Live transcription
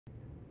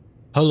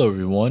Hello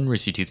everyone,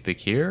 Risky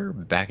Toothpick here,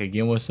 back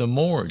again with some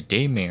more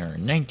Daymare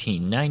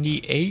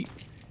 1998.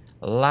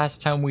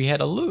 Last time we had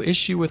a little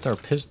issue with our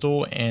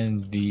pistol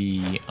and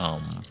the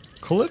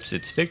clips.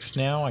 It's fixed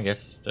now. I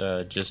guess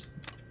just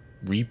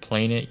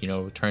replaying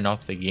it, turn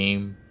off the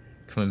game,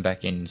 coming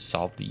back in and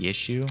solve the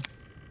issue.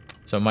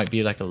 So it might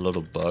be like a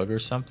little bug or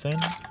something,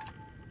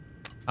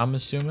 I'm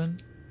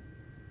assuming.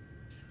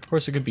 Of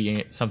course it could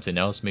be something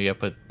else. Maybe I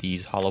put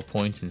these hollow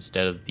points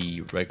instead of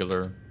the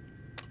regular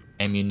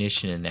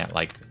ammunition and that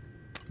like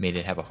made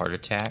it have a heart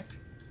attack.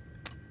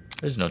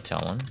 There's no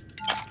telling.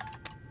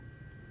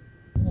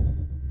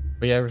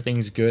 But yeah,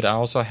 everything's good. I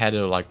also had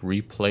to like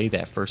replay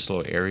that first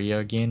little area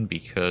again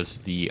because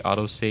the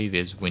autosave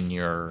is when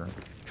you're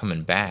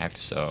coming back,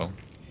 so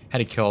had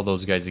to kill all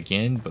those guys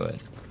again,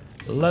 but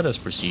let us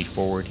proceed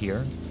forward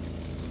here.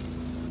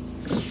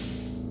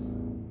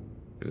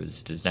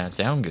 This does not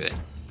sound good.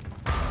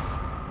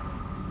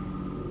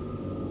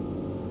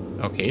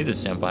 Okay, the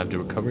sample I have to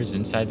recover is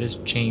inside this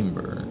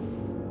chamber.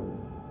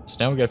 So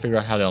now we gotta figure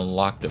out how to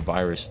unlock the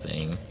virus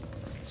thing.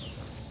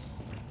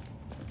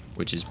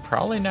 Which is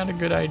probably not a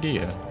good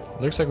idea.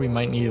 Looks like we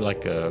might need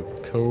like a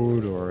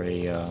code or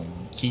a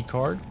key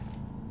card.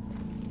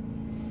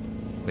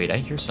 Wait, I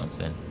hear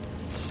something.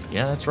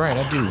 Yeah, that's right,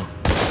 I do.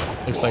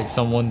 Looks like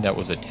someone that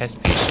was a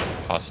test patient,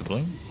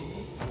 possibly.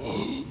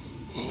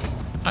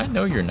 I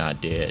know you're not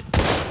dead.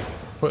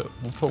 We'll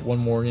put one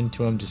more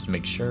into him just to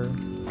make sure.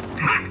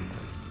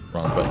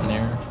 Wrong button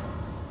there.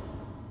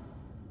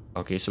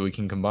 Okay, so we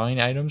can combine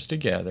items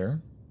together.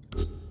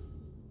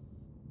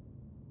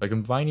 By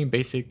combining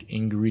basic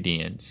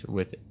ingredients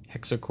with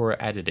hexacore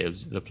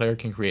additives, the player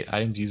can create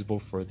items usable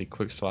for the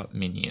quick slot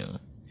menu.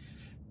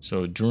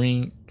 So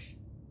drink,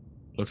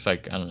 looks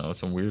like, I don't know,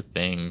 some weird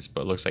things,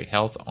 but looks like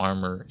health,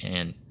 armor,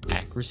 and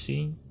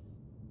accuracy.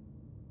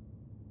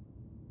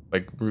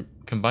 By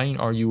combining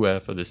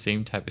RUF of the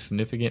same type, a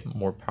significant,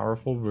 more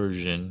powerful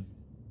version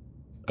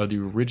of the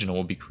original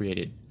will be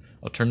created.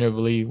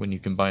 Alternatively, when you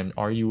combine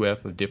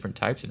RUF of different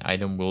types and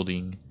item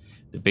wielding,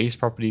 the base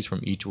properties from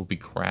each will be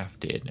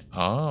crafted.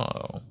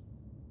 Oh.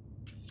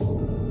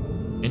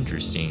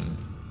 Interesting.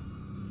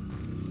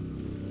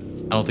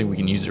 I don't think we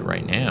can use it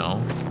right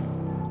now.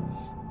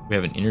 We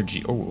have an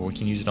energy. Oh, we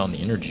can use it on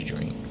the energy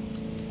drink.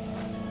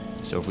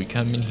 So if we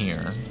come in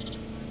here,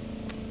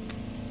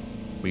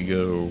 we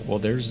go, well,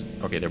 there's,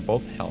 okay, they're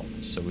both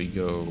health. So we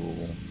go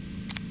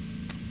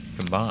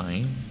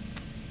combine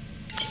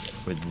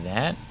with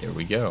that. There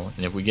we go.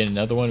 And if we get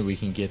another one, we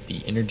can get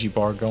the energy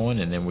bar going,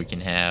 and then we can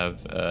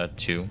have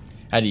two.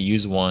 I had to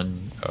use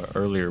one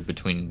earlier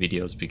between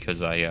videos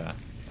because I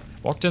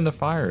walked in the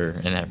fire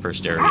in that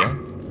first area.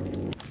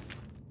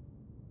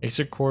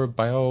 Hexacore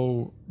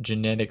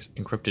biogenetics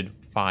encrypted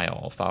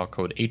file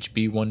code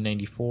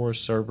HB194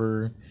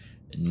 server.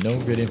 No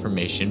good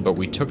information, but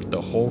we took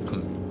the whole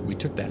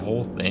that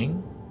whole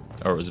thing,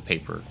 or it was a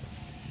paper.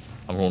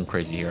 I'm going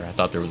crazy here. I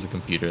thought there was a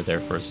computer there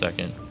for a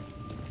second.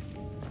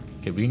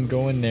 Okay, we can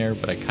go in there,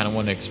 but I kind of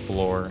want to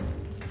explore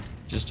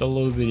just a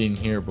little bit in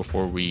here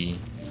before we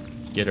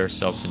get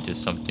ourselves into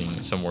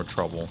some more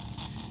trouble.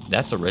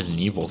 That's a Resident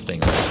Evil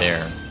thing right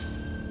there,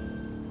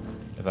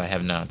 if I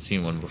have not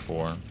seen one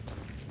before.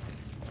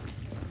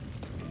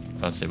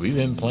 I'll say we've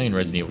been playing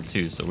Resident Evil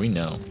 2, so we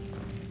know.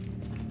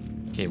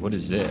 Okay, what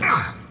is this?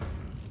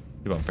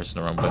 Keep on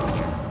pressing the wrong button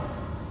here.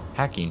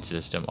 Hacking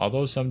system.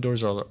 Although some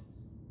doors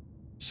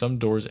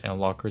and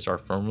lockers are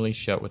firmly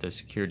shut with a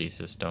security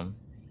system,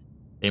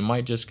 they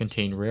might just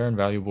contain rare and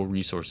valuable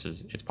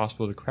resources. It's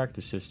possible to crack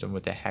the system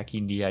with the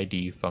hacking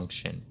DID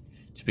function.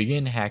 To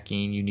begin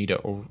hacking, you need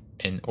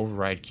an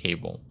override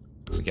cable.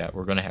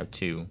 We're going to have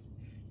two.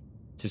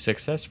 To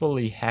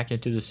successfully hack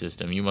into the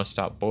system, you must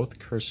stop both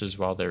cursors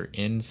while they're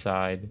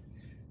inside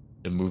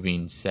the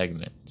moving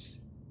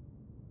segments.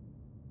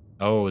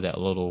 Oh,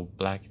 that little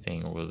black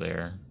thing over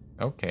there.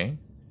 Okay.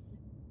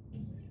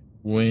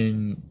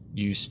 When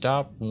you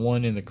stop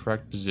one in the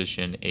correct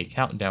position, a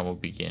countdown will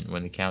begin.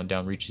 When the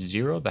countdown reaches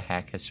 0, the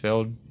hack has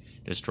failed,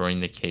 destroying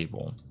the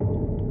cable.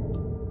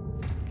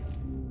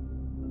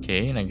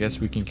 Okay, and I guess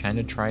we can kind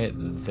of try it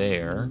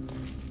there.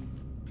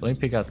 Let me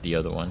pick out the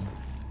other one.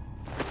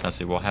 I'll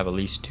say we'll have at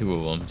least two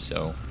of them,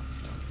 so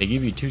they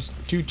give you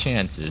two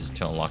chances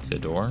to unlock the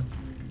door.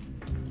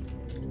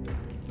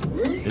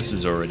 This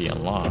is already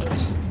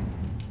unlocked.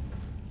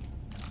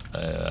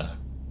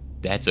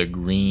 That's a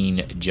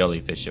green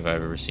jellyfish if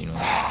I've ever seen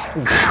one.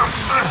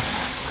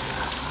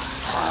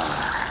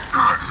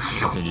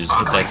 So just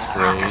hit that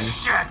spray,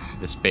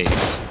 the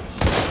space.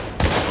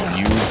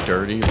 You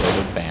dirty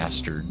little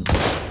bastard.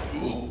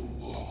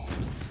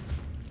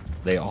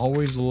 They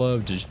always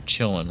love just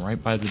chilling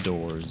right by the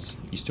doors.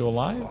 You still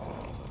alive?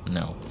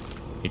 No.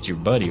 It's your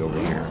buddy over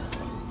here.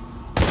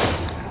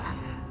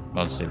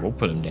 I'll say we'll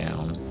put him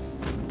down.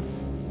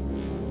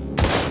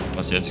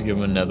 I'll say let's give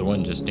him another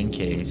one just in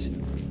case.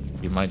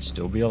 He might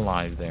still be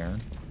alive there.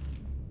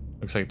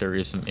 Looks like there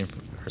is some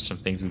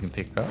things we can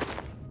pick up.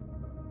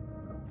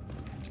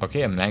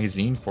 Okay, a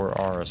magazine for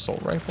our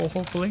assault rifle,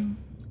 hopefully.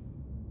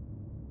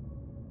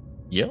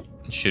 Yep,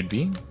 it should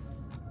be.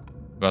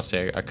 I'll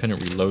say I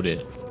couldn't reload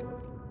it.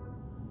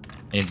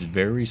 And it's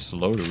very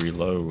slow to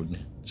reload,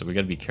 so we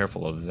gotta be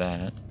careful of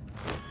that.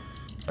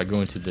 If I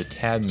go into the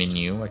tab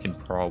menu, I can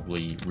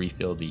probably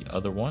refill the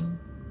other one.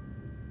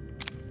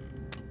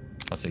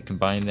 I'll say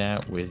combine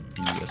that with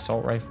the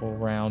assault rifle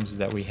rounds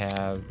that we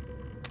have.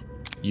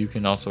 You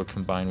can also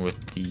combine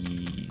with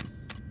the,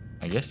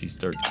 I guess these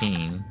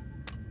 13.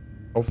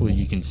 Hopefully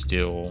you can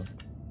still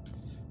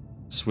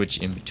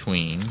switch in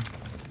between.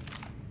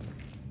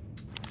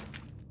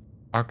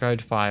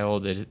 Archived file.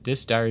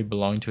 This diary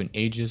belonged to an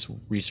ageist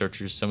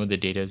researcher. Some of the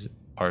data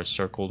are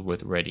circled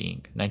with red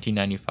ink.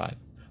 1995.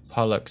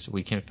 Pollux,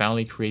 we can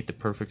finally create the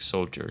perfect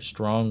soldier.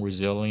 Strong,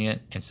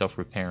 resilient, and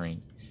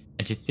self-repairing.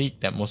 And to think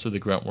that most of the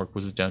grunt work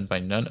was done by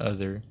none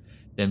other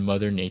than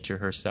Mother Nature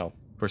herself.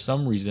 For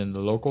some reason,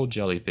 the local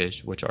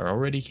jellyfish, which are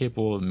already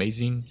capable of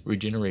amazing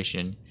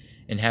regeneration,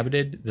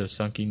 inhabited the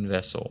sunken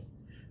vessel,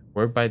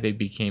 whereby they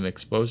became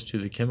exposed to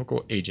the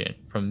chemical agent.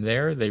 From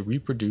there, they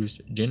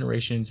reproduced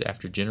generation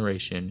after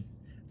generation,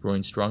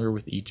 growing stronger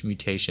with each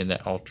mutation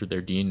that altered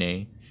their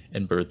DNA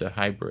and birthed a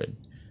hybrid.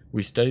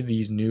 We studied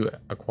these new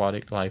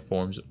aquatic life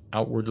forms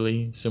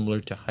outwardly similar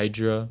to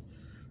Hydra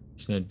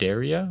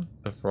Cnidaria,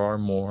 but far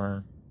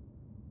more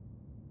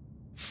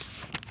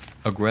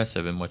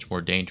aggressive and much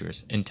more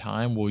dangerous. In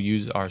time, we'll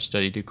use our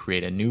study to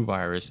create a new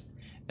virus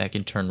that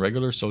can turn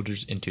regular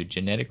soldiers into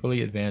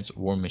genetically advanced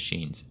war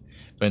machines.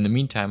 But in the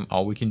meantime,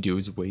 all we can do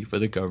is wait for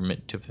the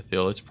government to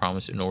fulfill its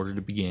promise in order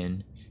to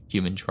begin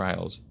human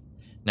trials.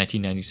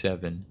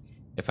 1997.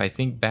 If I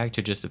think back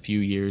to just a few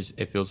years,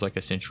 it feels like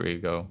a century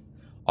ago.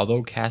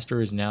 Although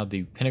Castor is now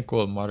the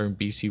pinnacle of modern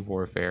BC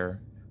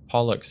warfare,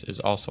 Pollux is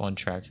also on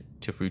track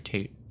to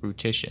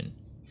fruition.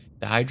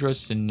 The Hydra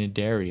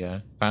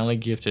Cnidaria finally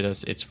gifted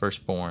us its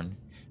firstborn.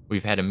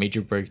 We've had a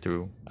major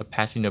breakthrough, a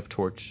passing of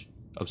torch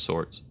of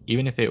sorts,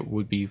 even if it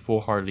would be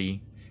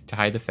foolhardy to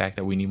hide the fact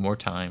that we need more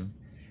time.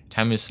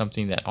 Time is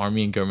something that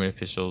army and government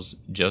officials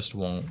just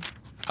won't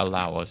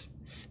allow us.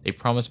 They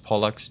promised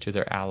Pollux to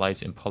their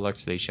allies, and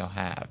Pollux they shall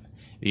have.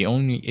 The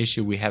only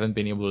issue we haven't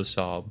been able to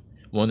solve,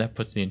 one that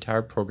puts the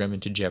entire program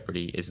into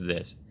jeopardy, is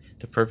this.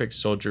 The perfect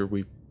soldier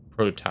we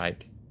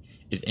prototyped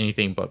is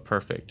anything but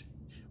perfect.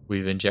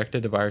 We've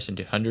injected the virus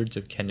into hundreds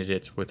of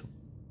candidates with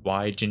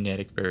wide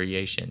genetic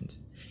variations,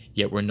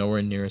 yet we're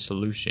nowhere near a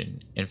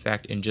solution. In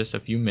fact, in just a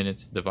few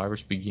minutes, the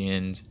virus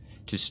begins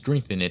to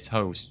strengthen its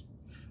host.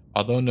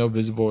 Although no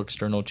visible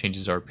external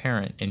changes are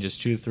apparent, in just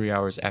 2 to 3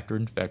 hours after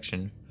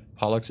infection,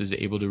 Pollux is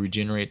able to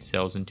regenerate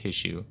cells and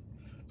tissue,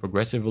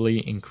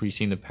 progressively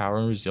increasing the power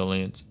and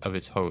resilience of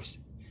its host.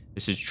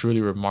 This is truly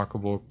a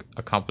remarkable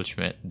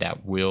accomplishment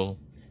that will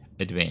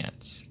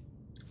advance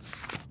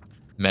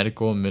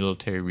medical and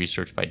military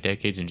research by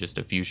decades in just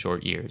a few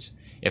short years.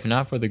 If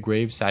not for the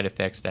grave side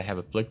effects that have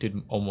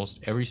afflicted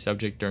almost every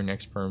subject during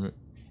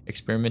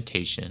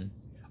experimentation,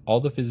 all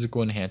the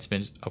physical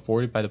enhancements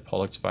afforded by the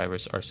Pollux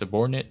virus are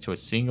subordinate to a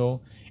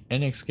single,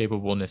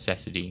 inescapable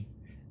necessity: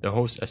 the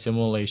host's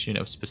assimilation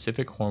of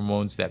specific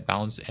hormones that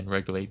balance and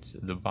regulates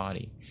the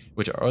body,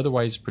 which are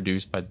otherwise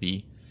produced by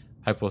the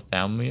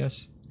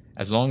hypothalamus.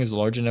 As long as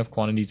large enough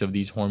quantities of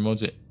these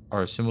hormones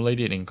are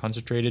assimilated in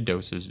concentrated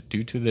doses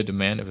due to the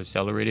demand of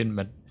accelerated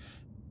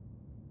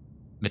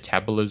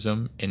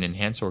metabolism in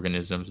enhanced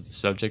organisms, the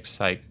subject's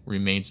psyche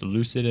remains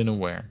lucid and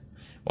aware,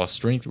 while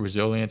strength,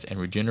 resilience, and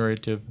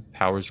regenerative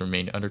powers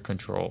remain under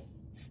control.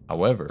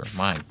 However,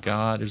 my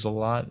God, there's a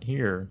lot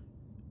here.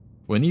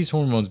 When these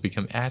hormones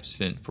become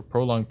absent for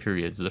prolonged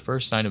periods, the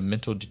first sign of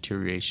mental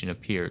deterioration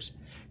appears,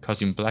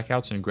 causing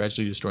blackouts and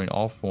gradually destroying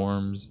all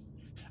forms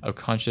of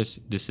conscious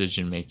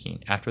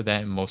decision-making. After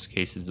that, in most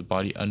cases, the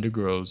body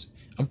undergoes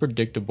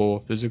unpredictable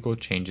physical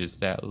changes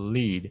that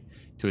lead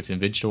to its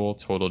eventual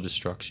total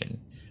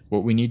destruction.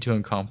 What we need to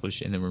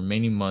accomplish in the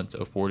remaining months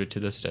afforded to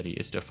the study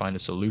is to find a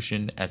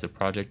solution as the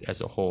project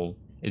as a whole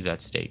is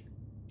at stake.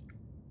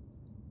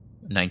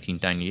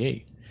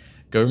 1998.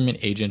 Government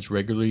agents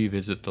regularly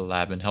visit the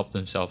lab and help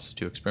themselves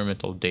to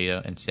experimental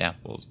data and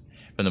samples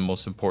from the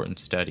most important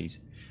studies.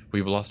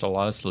 We've lost a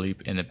lot of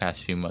sleep in the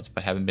past few months,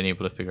 but haven't been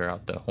able to figure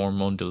out the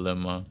hormone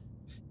dilemma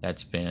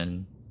that's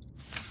been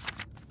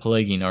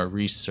plaguing our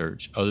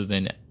research, other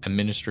than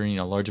administering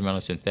a large amount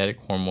of synthetic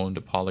hormone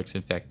to Pollux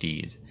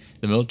infectees.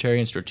 The military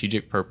and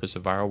strategic purpose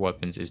of viral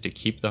weapons is to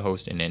keep the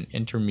host in an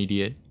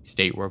intermediate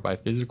state whereby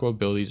physical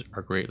abilities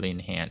are greatly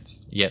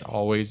enhanced, yet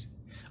always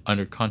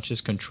under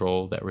conscious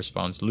control that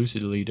responds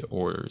lucidly to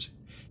orders.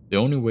 The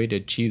only way to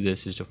achieve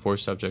this is to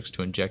force subjects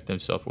to inject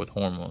themselves with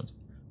hormones.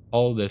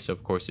 All this,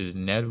 of course, is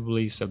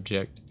inevitably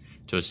subject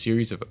to a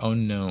series of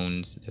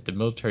unknowns that the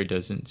military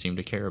doesn't seem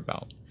to care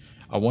about.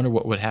 I wonder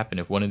what would happen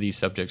if one of these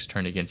subjects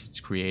turned against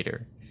its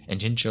creator,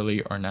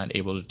 intentionally are not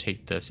able to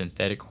take the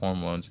synthetic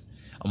hormones,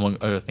 among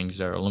other things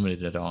that are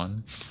limited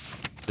on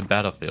the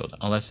battlefield.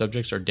 Unless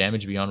subjects are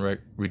damaged beyond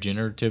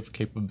regenerative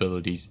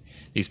capabilities,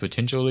 these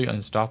potentially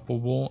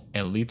unstoppable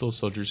and lethal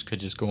soldiers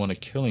could just go on a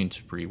killing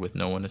spree with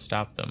no one to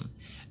stop them.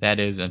 That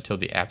is, until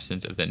the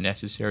absence of the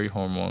necessary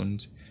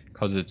hormones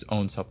causes its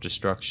own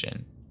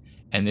self-destruction.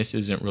 And this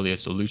isn't really a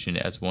solution,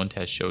 as one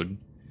test showed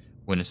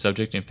when a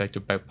subject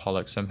infected by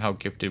Pollux, somehow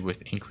gifted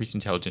with increased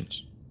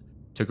intelligence,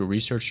 took a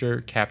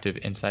researcher captive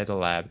inside the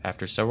lab.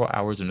 After several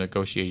hours of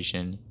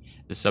negotiation,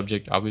 the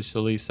subject,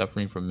 obviously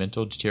suffering from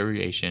mental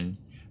deterioration,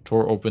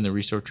 tore open the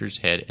researcher's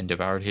head and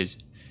devoured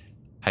his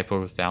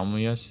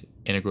hypothalamus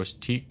in a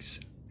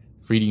grotesque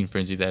feeding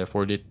frenzy that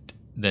afforded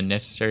the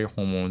necessary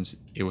hormones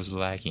it was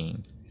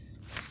lacking.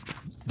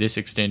 This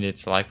extended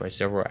its life by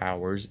several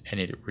hours, and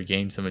it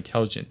regained some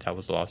intelligence that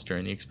was lost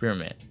during the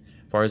experiment.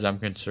 As far as I'm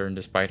concerned,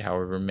 despite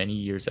however many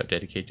years I've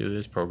dedicated to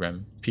this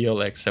program,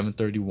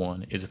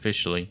 PLX-731 is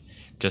officially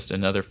just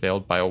another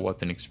failed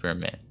bioweapon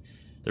experiment.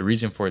 The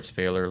reason for its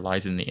failure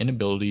lies in the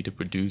inability to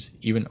produce,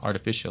 even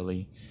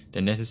artificially,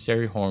 the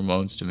necessary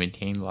hormones to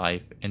maintain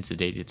life and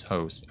sedate its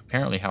host.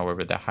 Apparently,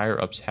 however, the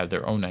higher-ups have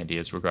their own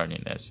ideas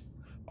regarding this.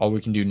 All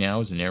we can do now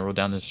is narrow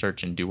down the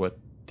search and do what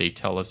they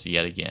tell us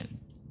yet again.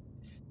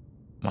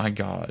 My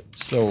God.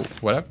 So,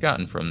 what I've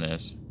gotten from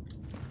this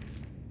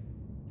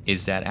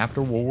is that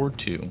after World War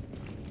II,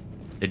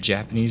 the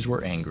Japanese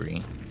were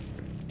angry,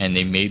 and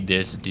they made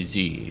this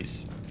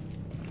disease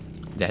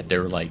that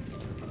they're like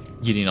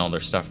getting all their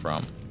stuff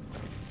from.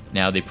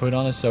 Now they put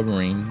on a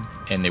submarine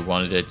and they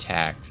wanted to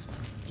attack,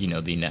 the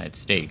United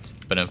States,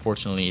 but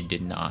unfortunately it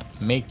did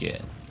not make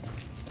it.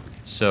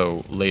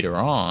 So later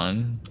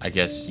on, I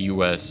guess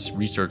US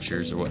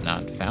researchers or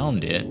whatnot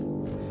found it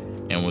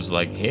and was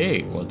like,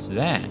 hey, what's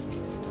that?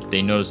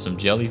 They noticed some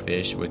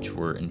jellyfish which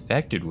were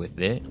infected with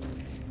it,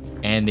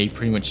 and they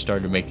pretty much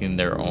started making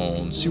their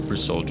own super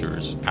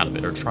soldiers out of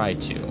it, or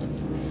tried to.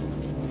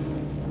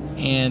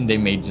 And they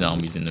made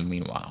zombies in the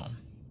meanwhile.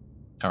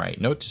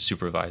 Alright, note to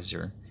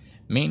supervisor.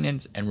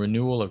 Maintenance and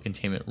renewal of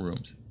containment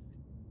rooms.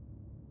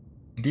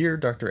 Dear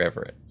Dr.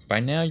 Everett, by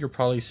now you're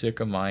probably sick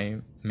of my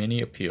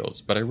many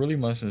appeals, but I really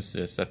must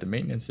insist that the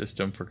maintenance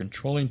system for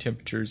controlling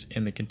temperatures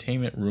in the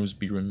containment rooms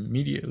be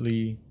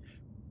remedied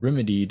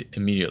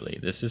immediately.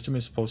 The system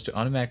is supposed to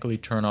automatically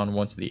turn on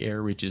once the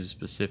air reaches a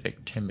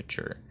specific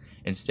temperature.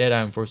 Instead, I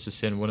am forced to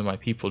send one of my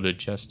people to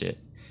adjust it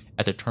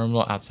at the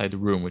terminal outside the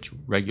room, which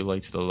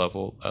regulates the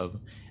level of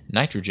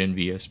nitrogen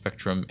via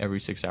spectrum every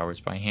 6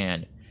 hours by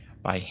hand.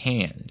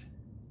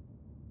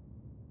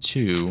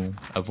 2.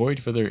 Avoid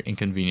further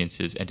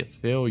inconveniences and to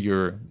fulfill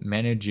your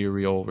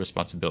managerial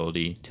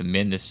responsibility to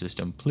mend this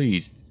system,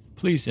 please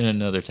send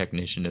another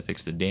technician to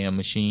fix the damn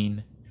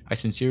machine. I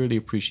sincerely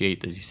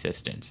appreciate the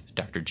assistance.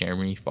 Dr.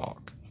 Jeremy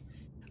Falk.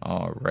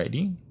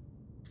 Alrighty.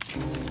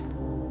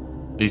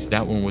 At least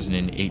that one wasn't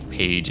an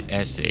 8-page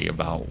essay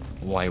about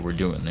why we're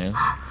doing this.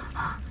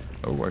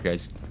 Oh, our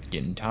guy's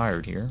getting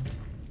tired here.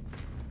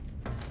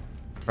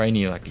 Probably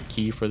need like a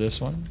key for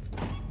this one.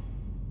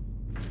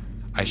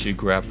 I should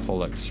grab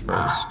Pollux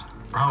first.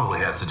 Probably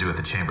has to do with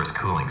the chamber's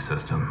cooling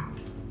system.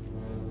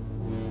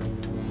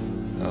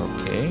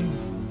 Okay.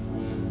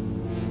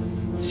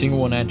 Single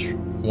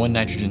one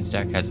nitrogen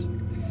stack has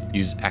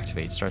used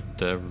activate. Start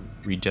the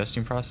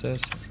readjusting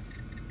process.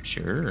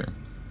 Sure.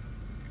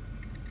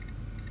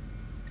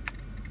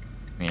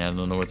 I mean, I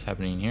don't know what's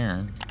happening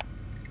here.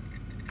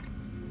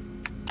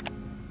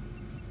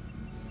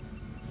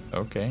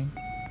 Okay.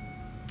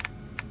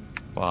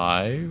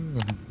 5.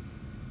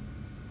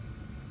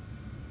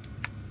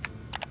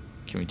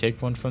 Can we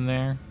take one from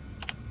there?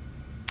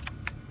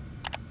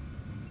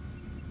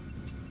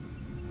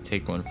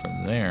 Take one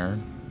from there.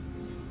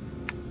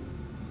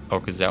 Oh,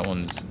 because that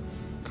one's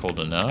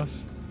cold enough.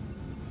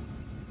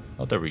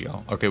 Oh, there we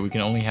go. Okay, we can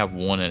only have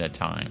one at a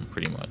time,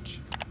 pretty much.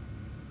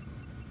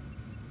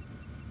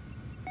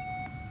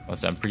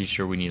 So I'm pretty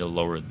sure we need to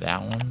lower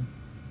that one.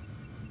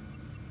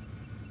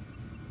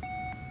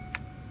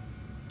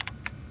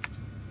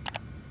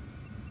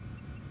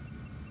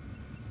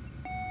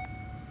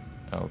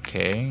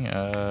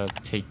 Okay,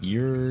 take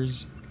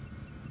yours.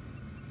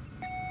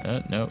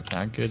 No,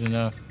 not good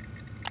enough.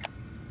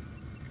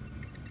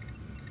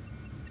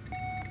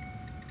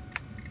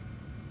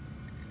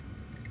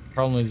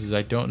 Problem is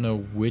I don't know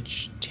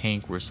which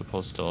tank we're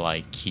supposed to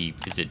like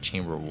keep. Is it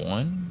chamber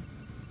 1?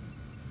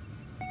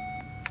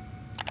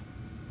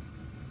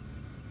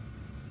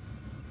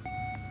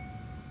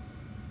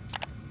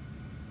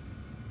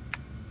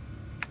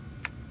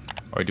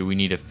 Or do we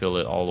need to fill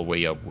it all the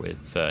way up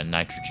with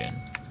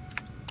nitrogen?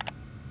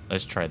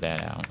 Let's try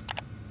that out.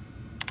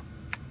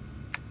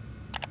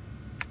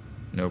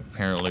 No,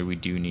 apparently we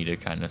do need to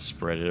kind of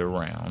spread it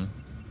around.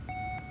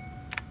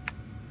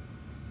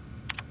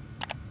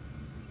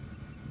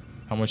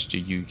 How much do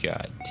you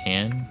got?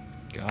 10?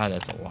 God,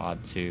 that's a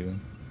lot too.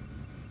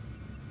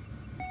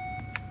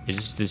 It's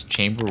just this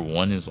chamber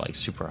 1 is like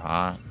super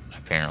hot,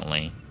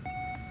 apparently.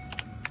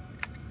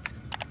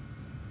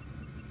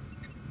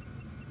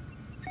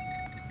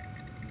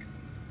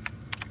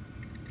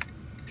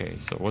 Okay,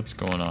 so what's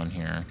going on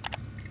here?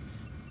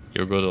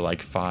 You'll go to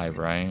like 5,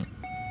 right?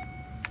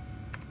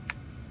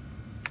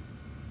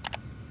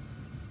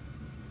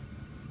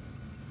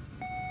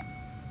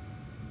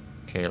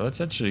 Okay, let's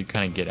actually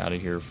kind of get out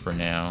of here for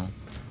now.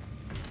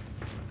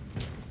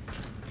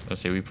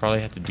 Let's see, we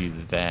probably have to do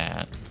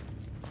that.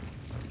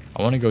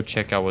 I want to go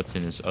check out what's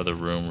in this other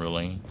room,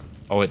 really.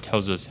 Oh, it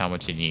tells us how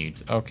much it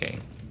needs. Okay.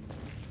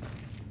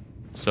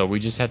 So we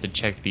just have to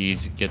check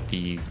these, get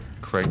the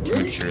correct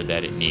temperature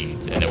that it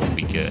needs, and it will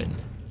be good.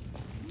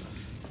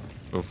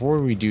 Before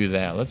we do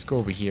that, let's go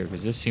over here,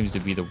 because this seems to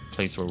be the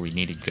place where we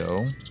need to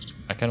go.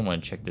 I kind of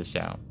want to check this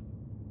out.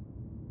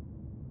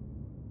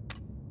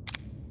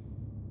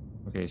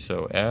 Okay,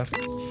 so F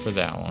for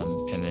that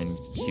one, and then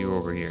Q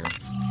over here.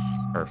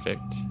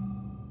 Perfect.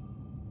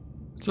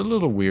 It's a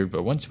little weird,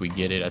 but once we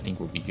get it, I think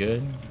we'll be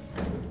good.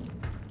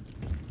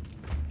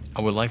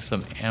 I would like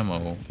some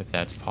ammo, if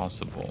that's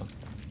possible.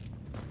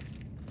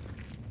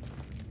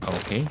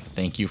 Okay,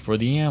 thank you for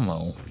the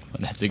ammo.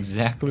 That's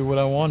exactly what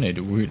I wanted.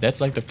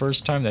 That's like the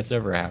first time that's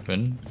ever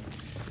happened.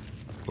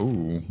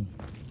 Ooh.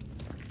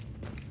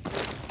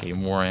 Okay,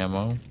 more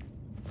ammo.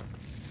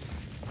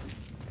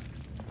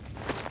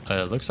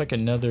 Looks like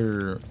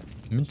another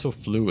mental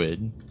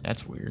fluid.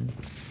 That's weird.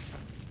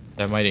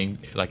 That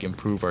might like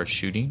improve our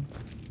shooting.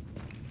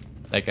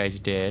 That guy's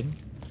dead.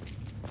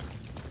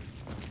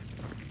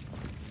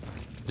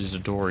 There's a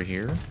door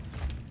here.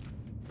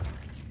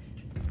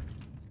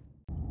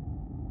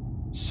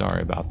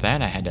 Sorry about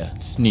that. I had to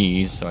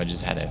sneeze, so I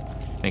just had to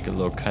make a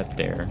little cut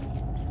there.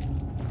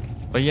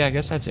 But yeah, I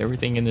guess that's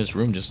everything in this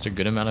room. Just a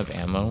good amount of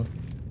ammo.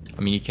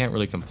 I mean, you can't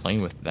really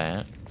complain with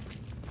that.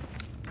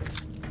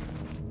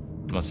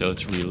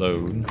 Let's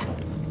reload.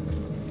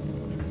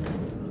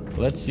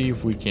 Let's see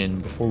if we can,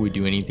 before we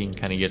do anything,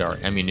 kind of get our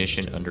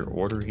ammunition under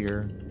order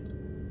here.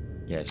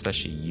 Yeah,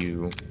 especially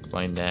you.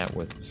 Combine that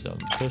with some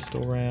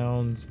pistol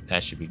rounds.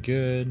 That should be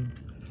good.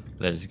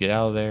 Let us get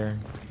out of there.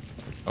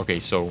 Okay,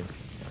 so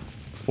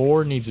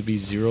 4 needs to be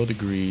 0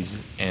 degrees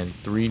and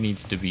 3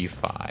 needs to be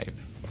 5.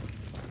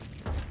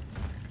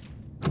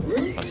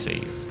 Let's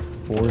see.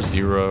 4,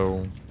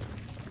 0.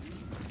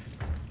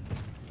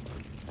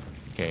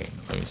 Okay,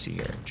 let me see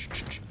here.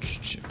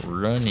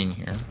 Run in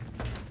here.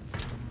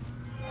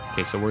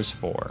 Okay, so where's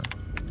 4?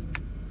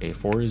 Okay,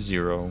 4 is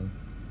 0.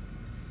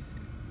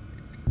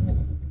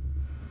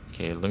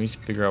 Okay, let me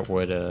figure out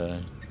what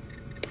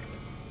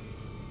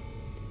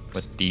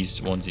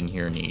these ones in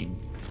here need.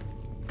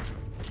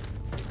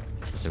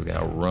 So we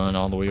gotta run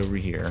all the way over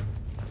here.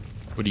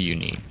 What do you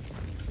need?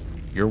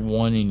 You're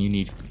 1 and you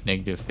need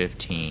negative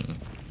 15.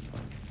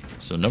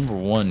 So number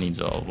 1 needs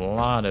a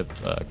lot of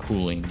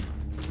cooling.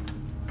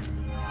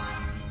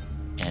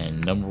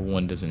 And number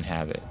 1 doesn't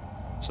have it.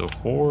 So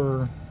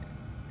 4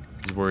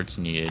 is where it's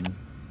needed.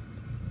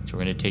 So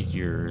we're gonna take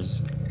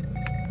yours.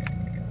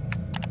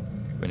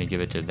 We're gonna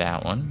give it to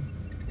that one.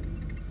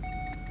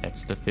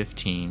 That's the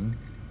 15.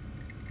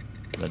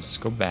 Let's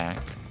go back.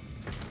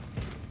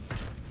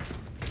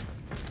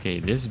 Okay,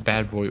 this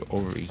bad boy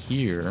over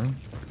here,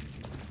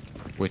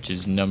 which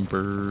is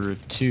number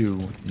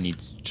 2,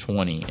 needs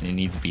 20, and it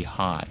needs to be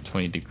hot,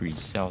 20 degrees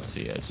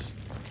Celsius.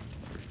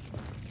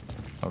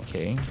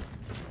 Okay.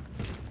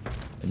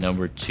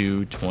 Number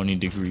 2, 20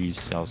 degrees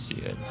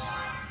Celsius.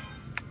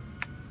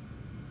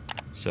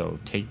 So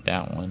take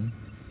that one.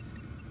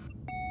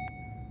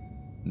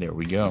 There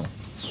we go.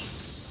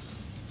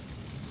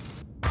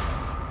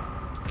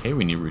 Okay,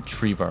 we need to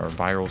retrieve our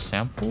viral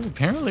sample.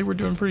 Apparently we're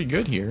doing pretty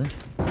good here.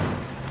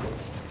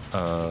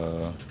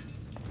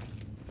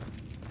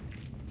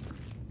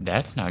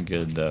 That's not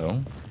good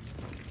though.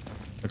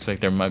 Looks like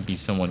there might be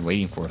someone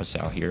waiting for us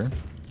out here.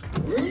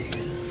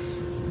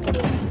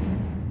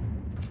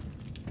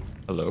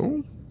 Hello?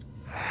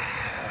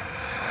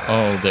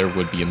 Oh, there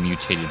would be a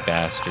mutated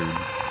bastard.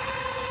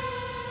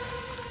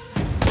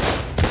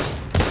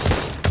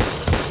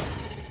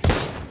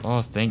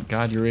 Oh, thank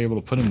God you're able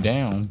to put him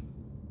down.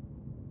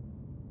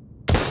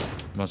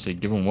 I must say,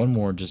 give him one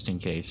more just in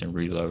case and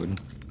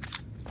reload.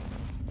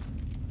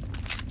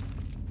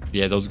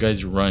 Yeah, those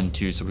guys run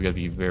too, so we gotta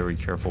be very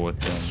careful with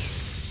them.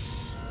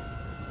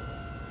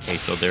 Okay,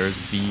 so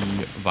there's the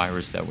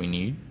virus that we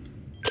need.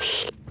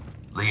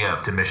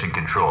 Liev to mission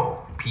control.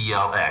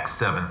 PLX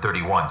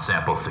 731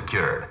 sample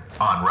secured.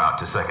 En route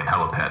to second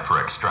helipad for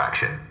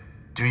extraction.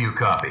 Do you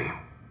copy?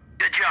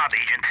 Good job,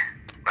 Agent.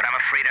 But I'm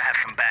afraid I have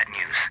some bad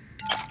news.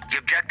 The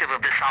objective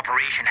of this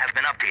operation has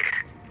been updated.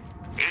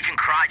 Agent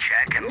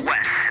Krychek and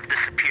Wes have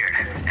disappeared,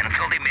 and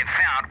until they've been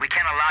found, we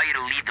can't allow you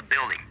to leave the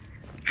building.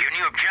 Your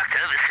new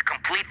objective is to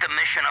complete the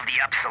mission of the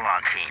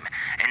Epsilon team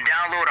and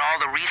download all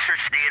the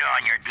research data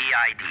on your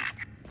DID.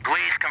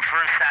 Please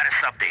confirm status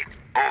update.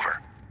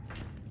 Over.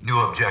 New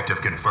objective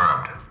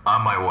confirmed.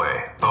 On my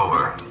way.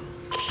 Over.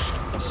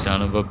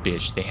 Son of a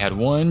bitch. They had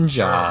one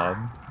job.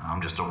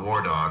 I'm just a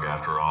war dog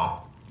after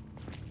all.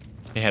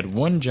 They had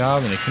one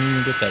job and they couldn't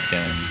even get that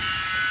done.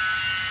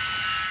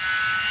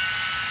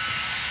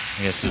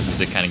 I guess this is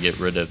to kind of get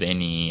rid of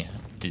any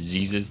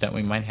diseases that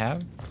we might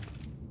have.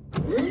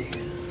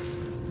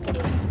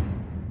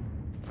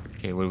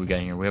 Okay, what do we got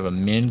here? We have a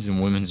men's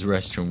and women's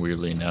restroom,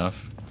 weirdly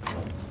enough.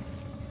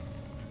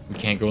 We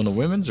can't go in the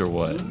women's or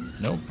what?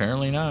 No,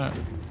 apparently not.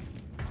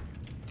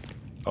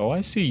 Oh,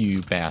 I see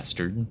you,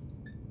 bastard.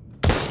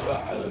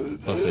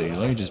 Let's see,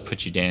 let me just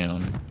put you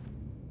down.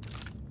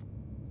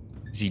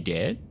 Is he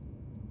dead?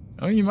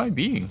 Oh, you might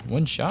be.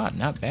 One shot,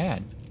 not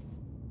bad.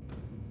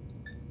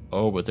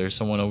 Oh, but there's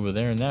someone over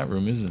there in that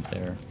room, isn't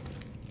there?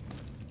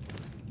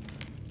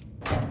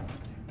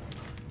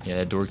 Yeah,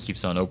 that door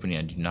keeps on opening.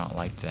 I do not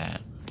like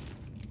that.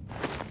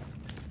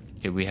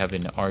 Okay, we have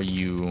an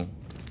RU.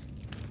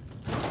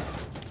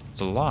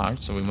 It's locked,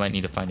 so we might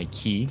need to find a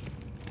key.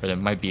 Or there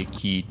might be a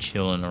key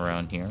chilling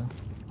around here.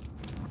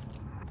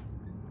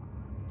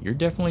 You're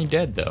definitely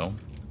dead, though.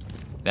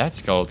 That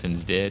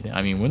skeleton's dead.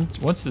 I mean,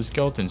 once the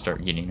skeletons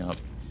start getting up,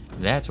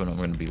 that's when I'm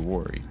going to be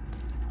worried.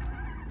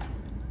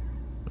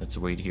 Let's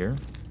wait here.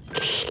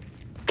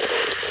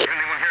 Can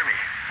anyone hear me?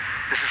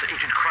 This is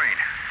Agent Crane.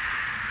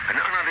 An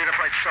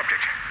unidentified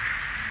subject.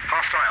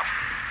 Hostile.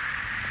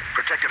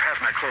 Protective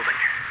hazmat clothing.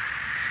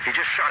 He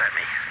just shot at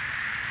me.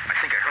 I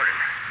think I heard him.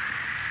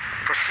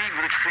 Proceed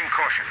with extreme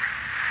caution.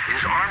 He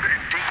is armed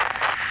and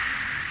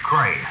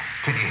Crane,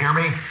 can you hear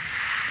me?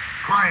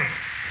 Crane!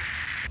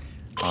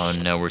 Oh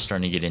no, we're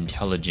starting to get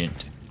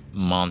intelligent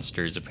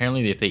monsters.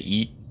 Apparently if they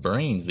eat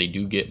brains, they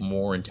do get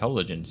more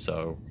intelligence,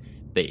 so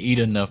if they eat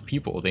enough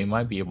people, they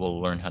might be able to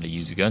learn how to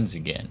use guns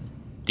again,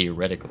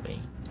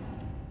 theoretically.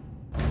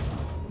 Of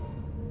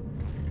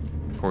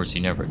course,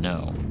 you never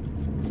know.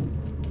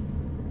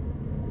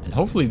 And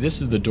hopefully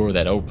this is the door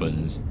that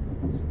opens.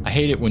 I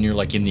hate it when you're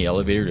like in the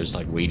elevator just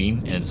like waiting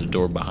and it's the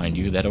door behind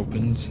you that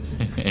opens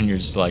and you're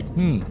just like,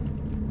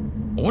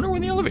 I wonder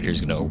when the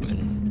elevator's gonna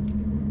open.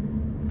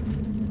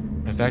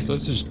 In fact,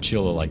 let's just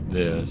chill it like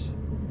this.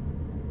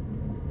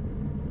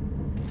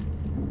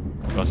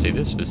 I'll say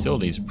this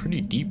facility is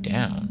pretty deep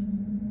down.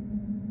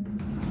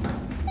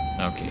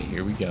 Okay,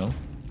 here we go.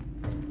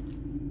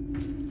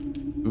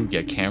 Ooh, we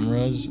got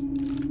cameras.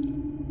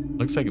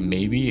 Looks like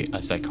maybe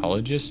a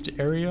psychologist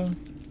area.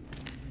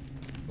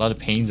 A lot of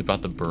pains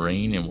about the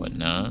brain and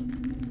whatnot.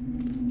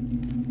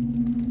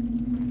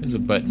 There's a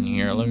button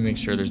here. Let me make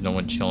sure there's no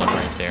one chilling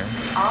right there.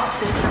 All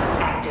systems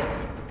active.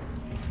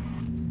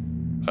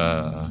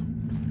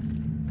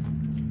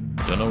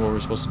 Don't know what we're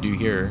supposed to do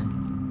here.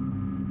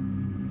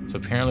 So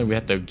apparently we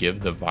have to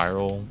give the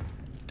viral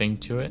thing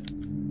to it.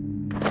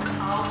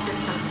 All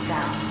systems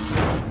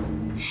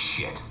down.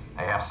 Shit.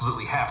 I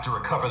absolutely have to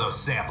recover those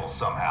samples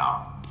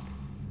somehow.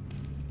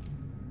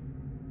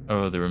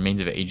 Oh, the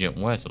remains of Agent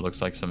West. It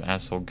looks like some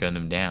asshole gunned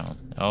him down.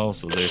 Oh,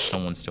 so there's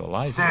someone still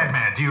alive here.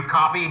 Sandman, do you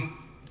copy?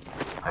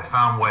 I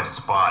found West's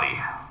body.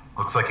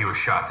 Looks like he was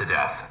shot to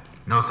death.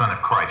 No sign of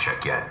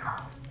Krychek yet.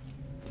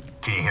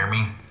 Can you hear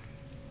me?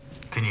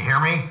 Can you hear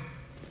me?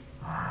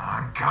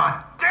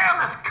 God damn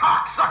this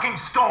cocksucking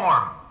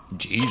storm!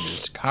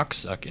 Jesus,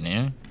 cocksucking,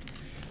 eh?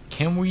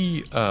 Can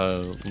we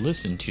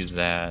listen to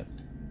that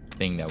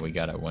thing that we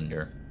got, I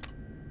wonder?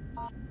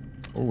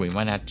 Oh, we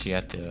might actually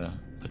have to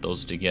put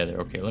those together.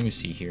 Okay, let me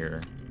see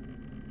here.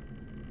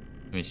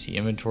 Let me see.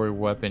 Inventory,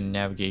 weapon,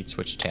 navigate,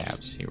 switch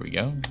tabs. Here we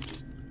go.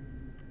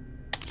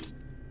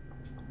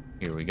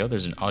 Here we go.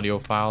 There's an audio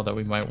file that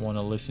we might want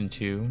to listen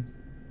to.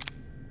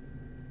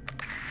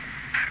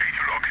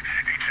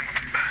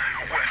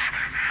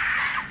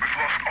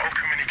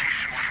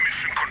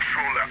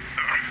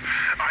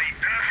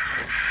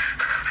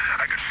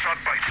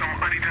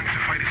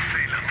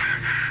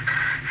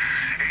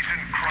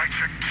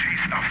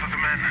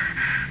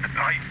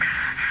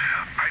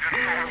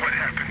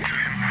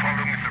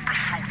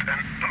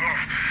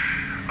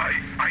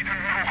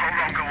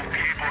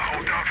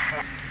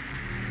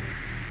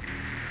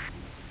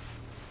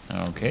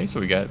 Okay,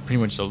 so we got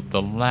pretty much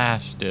the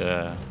last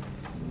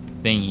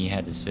thing he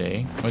had to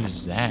say. What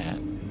is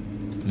that?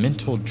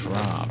 Mental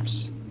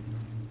drops.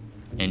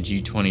 And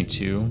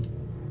G22.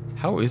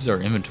 How is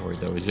our inventory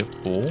though? Is it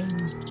full?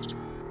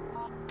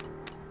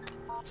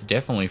 It's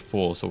definitely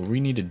full. So what we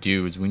need to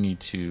do is we need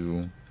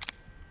to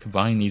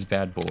combine these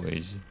bad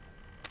boys.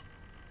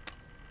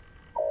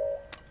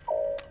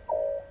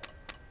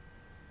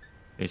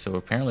 Okay, so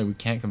apparently we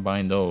can't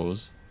combine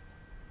those.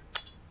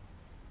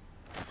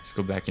 Let's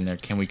go back in there.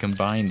 Can we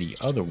combine the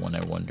other one,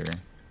 I wonder?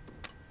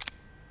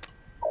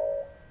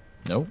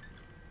 Nope.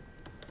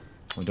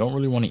 We don't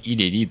really want to eat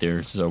it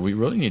either, so we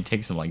really need to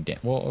take some like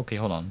damage. Well, okay,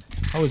 hold on.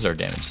 How is our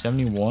damage?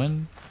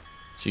 71?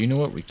 So you know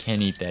what? We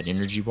can eat that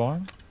energy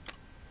bar.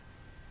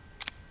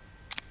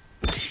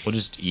 We'll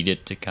just eat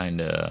it to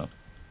kind of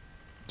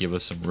give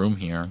us some room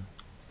here.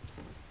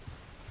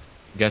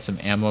 We got some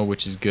ammo,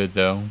 which is good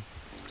though.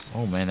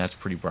 Oh man, that's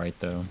pretty bright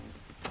though.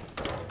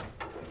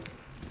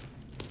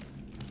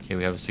 Okay,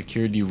 we have a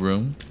security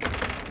room.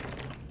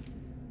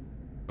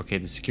 Okay,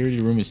 the security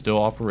room is still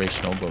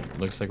operational, but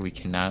looks like we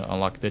cannot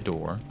unlock the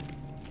door.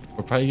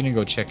 We're probably gonna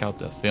go check out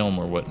the film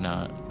or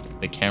whatnot.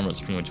 The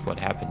camera's pretty much what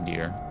happened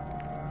here.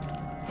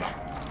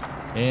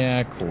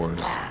 Yeah, of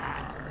course.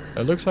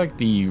 It looks like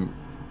the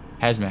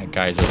hazmat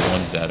guys are the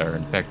ones that are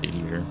infected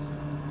here.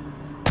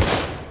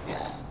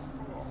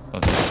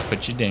 Let's just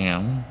put you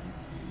down.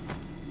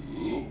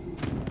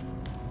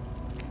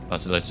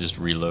 Let's just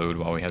reload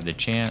while we have the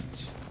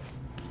chance.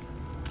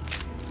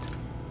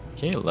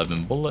 Okay,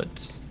 11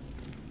 bullets.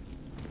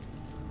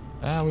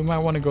 We might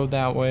want to go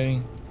that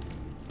way.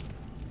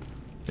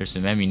 There's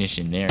some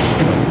ammunition there.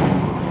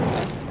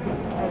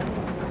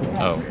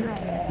 Oh.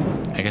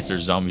 I guess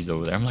there's zombies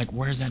over there. I'm like,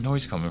 where's that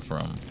noise coming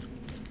from?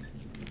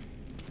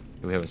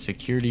 We have a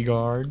security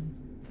guard.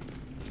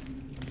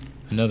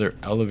 Another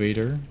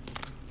elevator.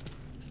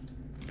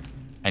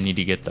 I need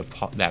to get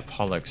that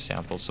Pollux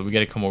sample. So we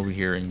got to come over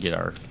here and get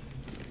our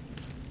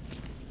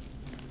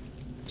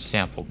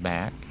sample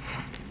back.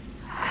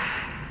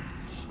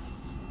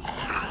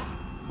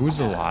 Who's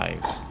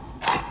alive?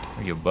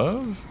 Are you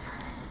above?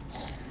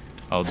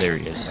 Oh, there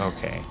he is.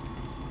 Okay.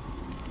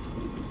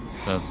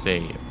 Let's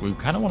see. We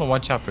kind of want to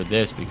watch out for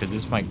this because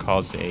this might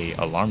cause a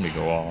alarm to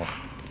go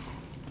off.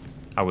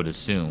 I would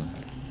assume.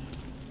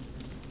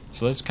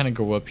 So let's kind of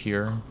go up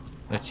here.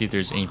 Let's see if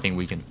there's anything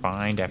we can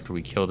find after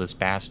we kill this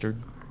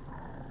bastard.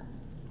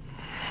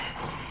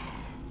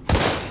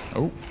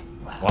 Oh.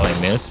 While I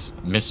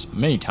miss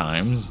many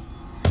times.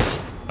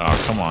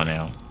 Oh, come on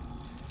now.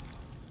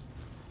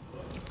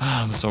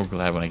 I'm so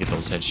glad when I get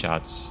those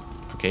headshots.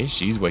 Okay,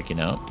 she's waking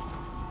up.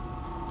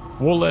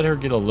 We'll let her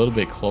get a little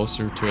bit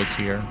closer to us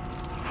here.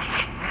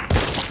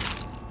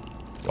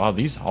 Wow,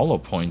 these hollow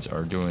points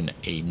are doing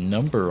a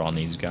number on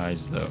these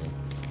guys, though.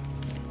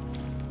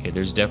 Okay,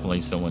 there's definitely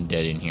someone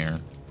dead in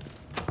here.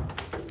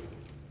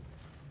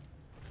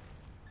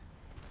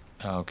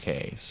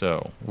 Okay,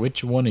 so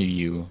which one of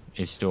you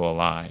is still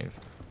alive?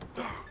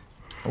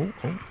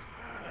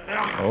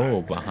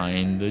 Oh,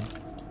 behind the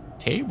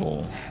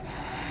table.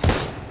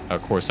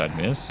 Of course I'd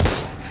miss.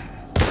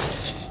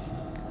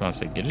 I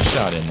say, get a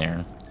shot in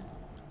there.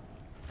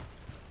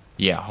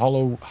 Yeah,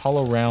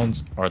 hollow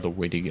rounds are the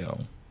way to go.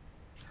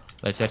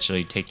 Let's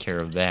actually take care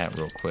of that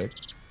real quick.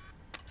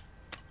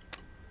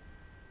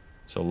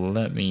 So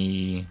let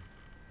me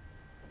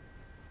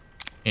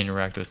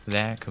interact with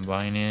that,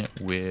 combine it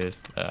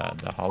with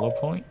the hollow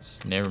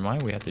points. Never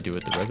mind, we have to do it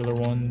with the regular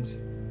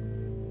ones.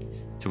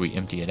 So we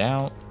empty it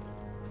out.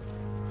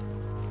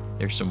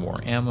 There's some more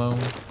ammo.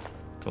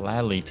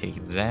 Gladly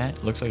take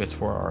that. Looks like it's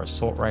for our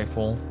assault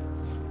rifle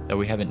that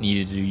we haven't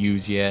needed to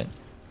use yet.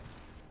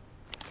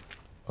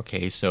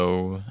 Okay,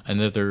 so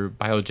another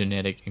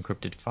biogenetic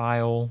encrypted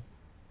file.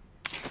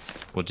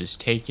 We'll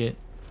just take it.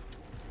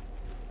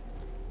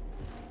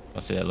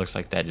 I'll say that looks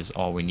like that is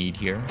all we need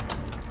here.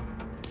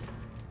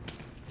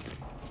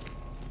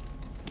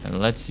 And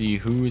let's see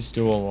who is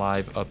still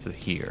alive up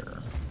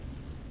here.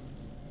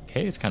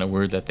 Okay, it's kind of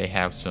weird that they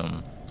have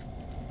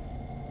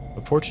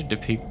a portrait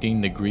depicting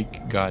the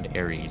Greek god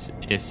Ares.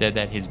 It is said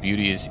that his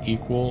beauty is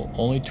equal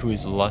only to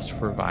his lust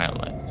for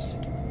violence.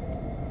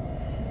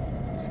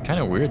 It's kind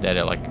of weird that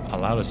it like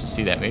allowed us to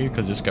see that. Maybe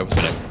because this guy was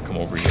gonna come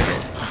over here.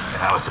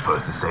 And I was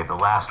supposed to save the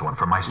last one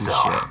for myself.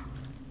 Oh,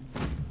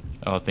 shit.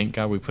 Oh, thank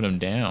God we put him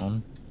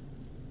down.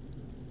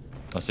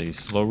 Let's see,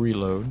 slow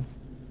reload.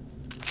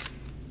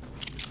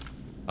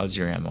 How's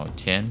your ammo?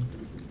 10.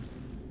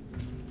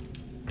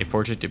 A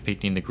portrait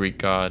depicting the Greek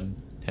god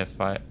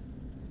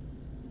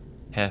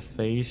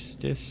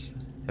Hephaestus.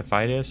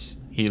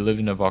 He lived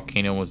in a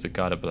volcano and was the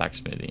god of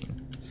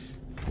blacksmithing.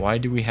 Why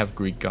do we have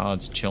Greek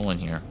gods chilling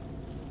here?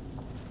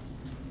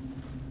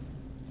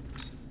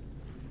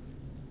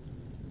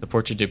 The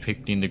portrait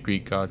depicting the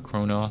Greek god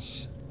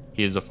Kronos.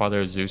 He is the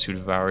father of Zeus who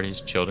devoured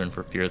his children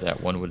for fear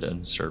that one would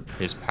usurp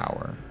his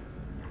power.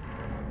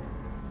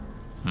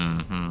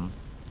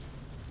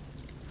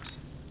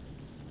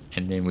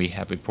 And then we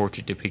have a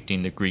portrait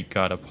depicting the Greek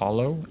god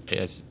Apollo.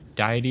 As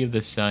deity of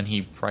the sun,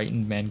 he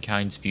brightened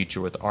mankind's future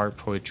with art,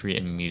 poetry,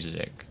 and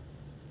music.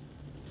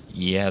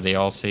 Yeah, they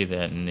all say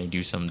that, and they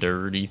do some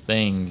dirty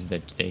things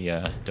that they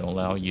don't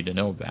allow you to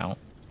know about.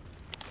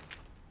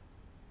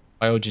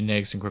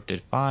 Biogenetics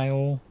encrypted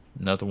file.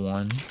 Another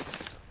one.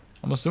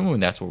 I'm assuming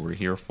that's what we're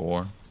here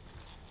for.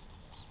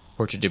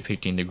 Portrait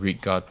depicting the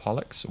Greek god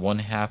Pollux. One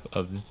half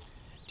of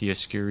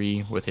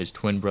Dioscuri with his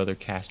twin brother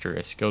Castor.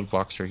 A skilled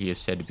boxer, he is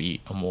said to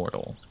be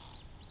immortal.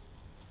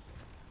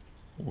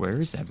 Where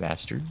is that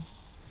bastard?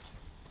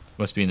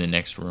 Must be in the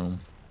next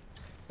room.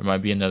 There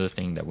might be another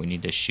thing that we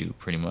need to shoot,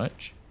 pretty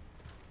much.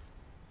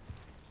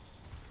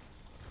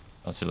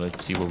 Also,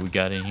 let's see what we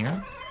got in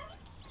here.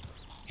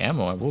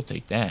 Ammo, I will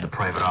take that. The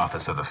private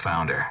office of the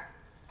founder.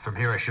 From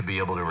here I should be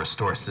able to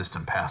restore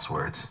system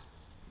passwords.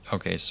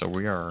 Okay, so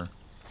we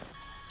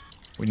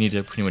need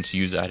to pretty much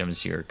use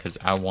items here because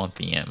I want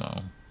the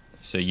ammo.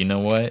 So you know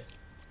what?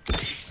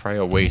 Probably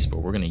a waste, but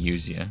we're going to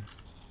use you.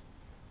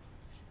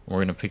 We're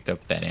going to pick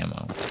up that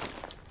ammo.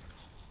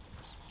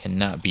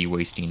 Cannot be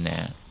wasting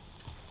that.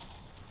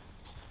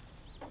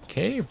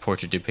 Okay,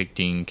 portrait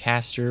depicting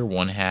Castor,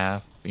 one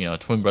half. You know,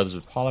 twin brothers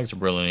of Pollux, a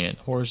brilliant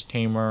horse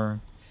tamer,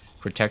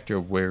 protector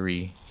of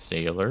weary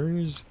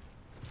sailors.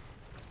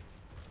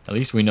 At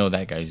least we know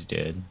that guy's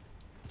dead.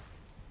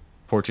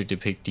 Portrait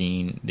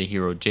depicting the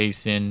hero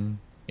Jason,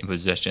 in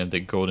possession of the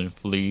Golden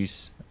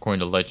Fleece. According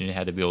to legend, it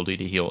had the ability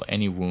to heal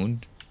any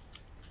wound.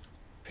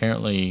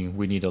 Apparently,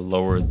 we need to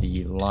lower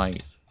the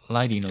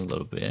lighting a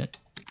little bit.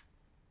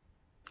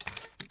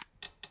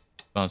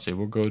 I'll say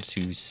we'll go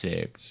to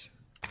 6.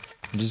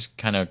 I'm just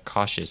kind of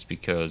cautious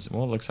because,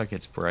 well, it looks like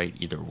it's bright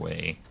either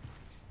way.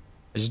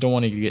 I just don't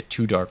want to get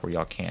too dark where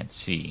y'all can't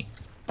see.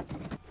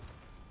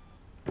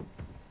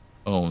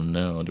 Oh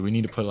no, do we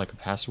need to put like a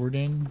password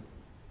in?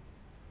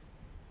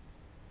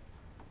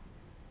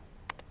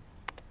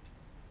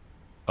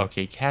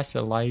 Okay, cast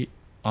a light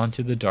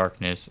onto the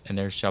darkness, and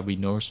there shall be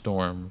no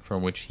storm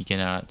from which he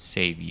cannot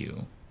save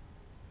you.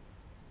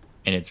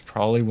 And it's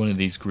probably one of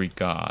these Greek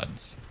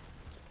gods.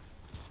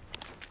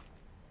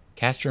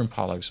 Castor and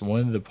Pollux,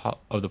 one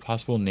of the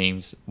possible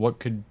names. What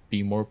could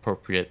be more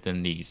appropriate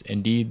than these?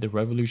 Indeed, the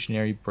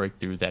revolutionary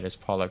breakthrough that is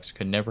Pollux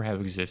could never have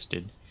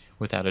existed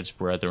without its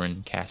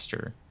brethren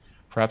Castor.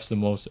 Perhaps the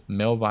most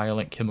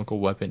malevolent chemical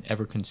weapon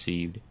ever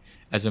conceived.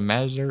 As a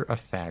matter of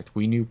fact,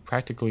 we knew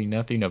practically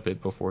nothing of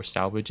it before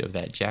salvage of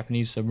that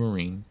Japanese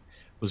submarine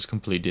was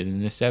completed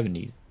in the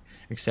 70s,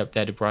 except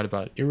that it brought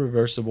about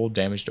irreversible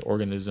damage to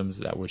organisms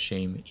that would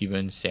shame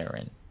even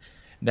Sarin.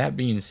 That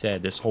being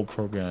said, this whole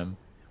program,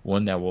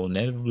 one that will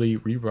inevitably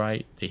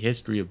rewrite the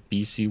history of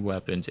BC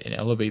weapons and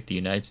elevate the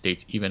United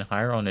States even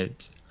higher on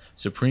its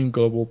supreme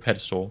global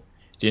pedestal,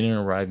 didn't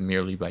arrive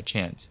merely by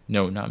chance.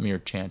 No, not mere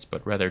chance,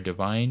 but rather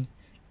divine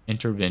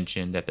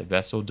intervention that the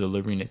vessel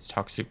delivering its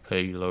toxic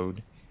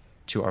payload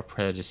to our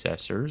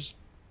predecessors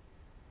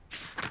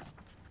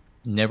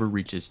never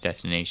reached its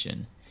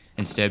destination,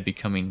 instead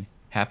becoming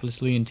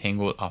haplessly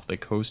entangled off the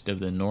coast of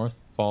the North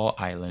Fall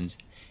Islands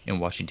in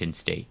Washington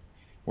State,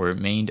 where it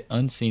remained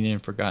unseen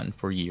and forgotten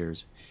for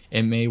years.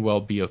 It may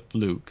well be a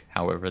fluke,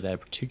 however, that a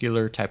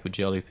particular type of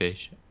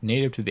jellyfish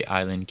native to the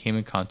island came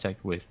in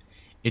contact with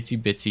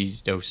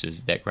itsy-bitsy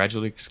doses that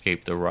gradually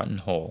escaped the rotten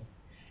hull,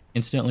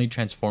 instantly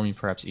transforming,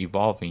 perhaps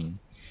evolving,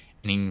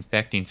 and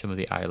infecting some of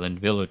the island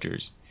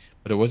villagers.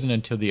 But it wasn't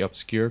until the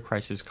obscure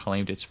crisis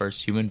claimed its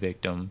first human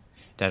victim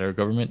that our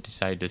government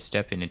decided to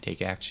step in and take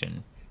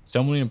action,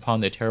 stumbling upon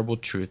the terrible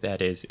truth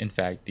that is, in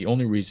fact, the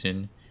only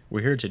reason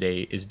we're here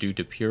today is due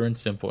to pure and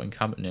simple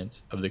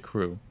incompetence of the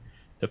crew.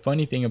 The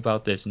funny thing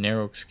about this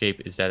narrow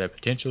escape is that a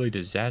potentially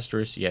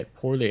disastrous yet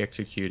poorly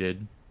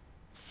executed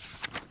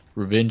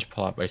revenge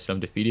plot by some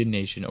defeated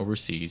nation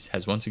overseas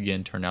has once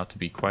again turned out to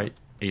be quite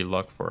a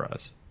luck for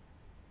us.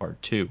 Part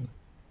 2.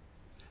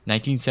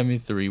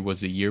 1973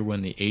 was the year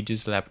when the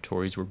Aegis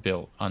laboratories were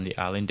built on the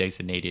island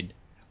designated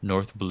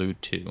North Blue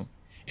 2,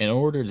 in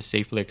order to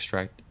safely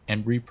extract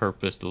and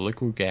repurpose the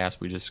liquid gas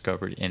we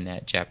discovered in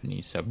that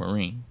Japanese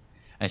submarine.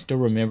 I still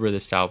remember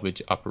the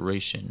salvage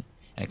operation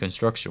and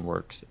construction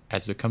works,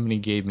 as the company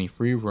gave me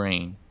free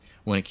rein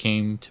when it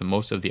came to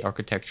most of the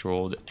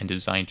architectural and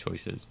design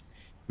choices.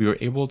 We were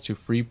able to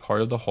free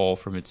part of the hull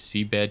from its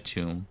seabed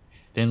tomb,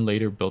 then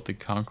later built the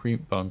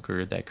concrete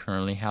bunker that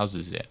currently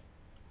houses it.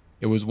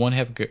 It was one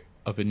heck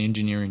of an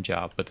engineering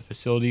job, but the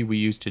facility we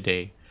use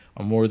today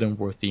are more than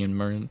worth the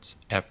immense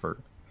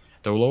effort.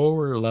 The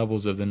lower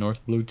levels of the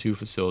North Blue 2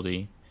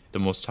 facility, the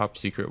most top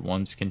secret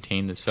ones,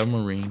 contain the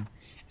submarine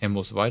and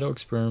most vital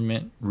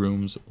experiment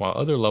rooms, while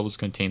other levels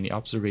contain the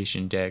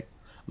observation deck,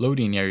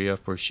 loading area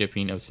for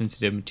shipping of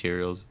sensitive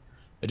materials,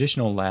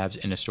 additional labs,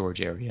 and a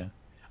storage area.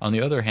 On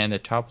the other hand, the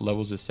top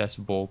level is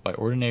accessible by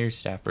ordinary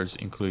staffers,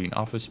 including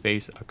office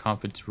space, a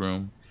conference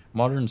room,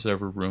 modern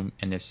server room,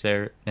 and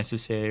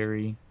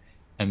necessary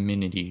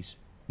amenities.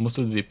 Most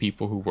of the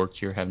people who work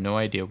here have no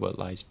idea what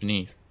lies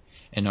beneath,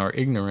 and are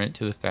ignorant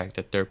to the fact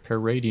that they're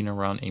parading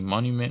around a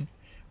monument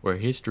where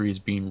history is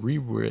being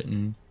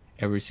rewritten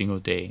every single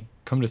day.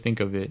 Come to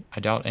think of it, I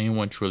doubt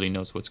anyone truly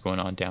knows what's going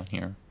on down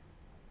here.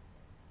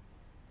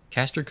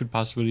 Castor could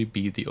possibly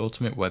be the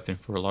ultimate weapon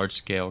for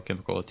large-scale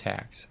chemical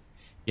attacks,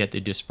 yet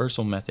the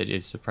dispersal method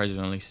is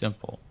surprisingly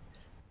simple.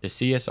 The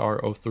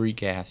CSR-03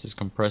 gas is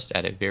compressed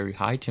at a very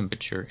high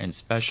temperature in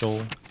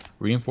special,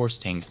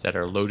 reinforced tanks that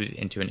are loaded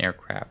into an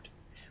aircraft.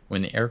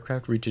 When the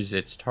aircraft reaches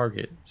its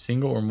target,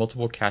 single or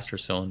multiple Castor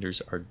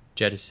cylinders are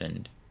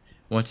jettisoned.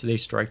 Once they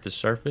strike the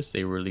surface,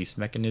 the release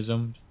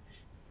mechanism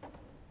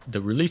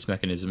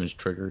is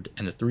triggered,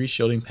 and the 3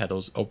 shielding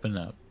petals open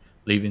up,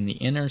 leaving the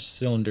inner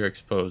cylinder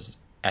exposed.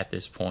 At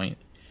this point,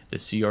 the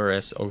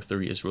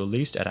CRS-03 is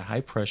released at a high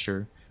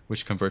pressure,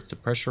 which converts the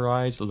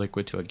pressurized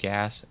liquid to a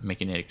gas,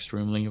 making it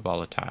extremely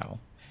volatile.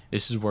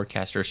 This is where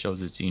Castor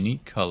shows its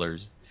unique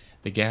colors.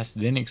 The gas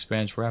then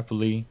expands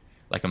rapidly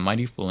like a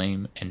mighty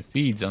flame and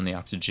feeds on the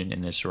oxygen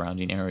in the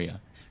surrounding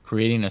area,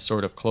 creating a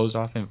sort of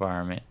closed-off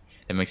environment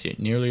that makes it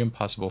nearly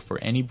impossible for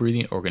any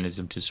breathing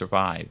organism to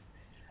survive.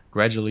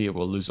 Gradually, it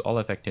will lose all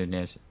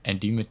effectiveness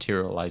and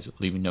dematerialize,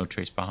 leaving no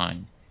trace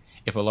behind.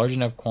 If a large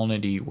enough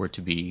quantity were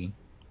to be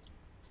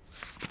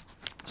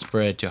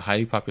spread to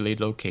highly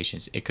populated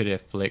locations, it could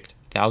afflict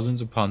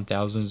thousands upon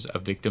thousands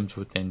of victims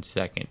within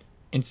seconds,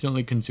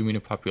 instantly consuming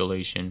a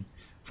population,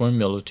 foreign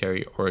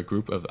military, or a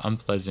group of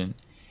unpleasant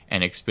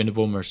and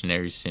expendable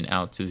mercenaries sent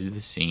out to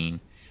the scene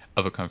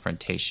of a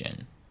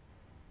confrontation.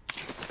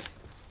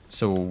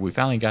 So we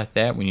finally got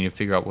that. We need to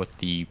figure out what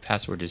the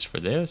password is for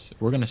this.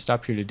 We're going to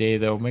stop here today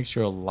though. Make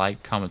sure to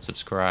like, comment,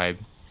 subscribe.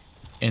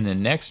 In the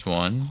next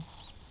one,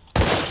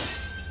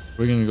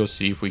 we're going to go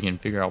see if we can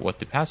figure out what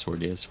the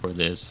password is for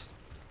this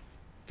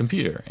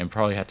computer and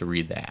probably have to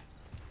read that.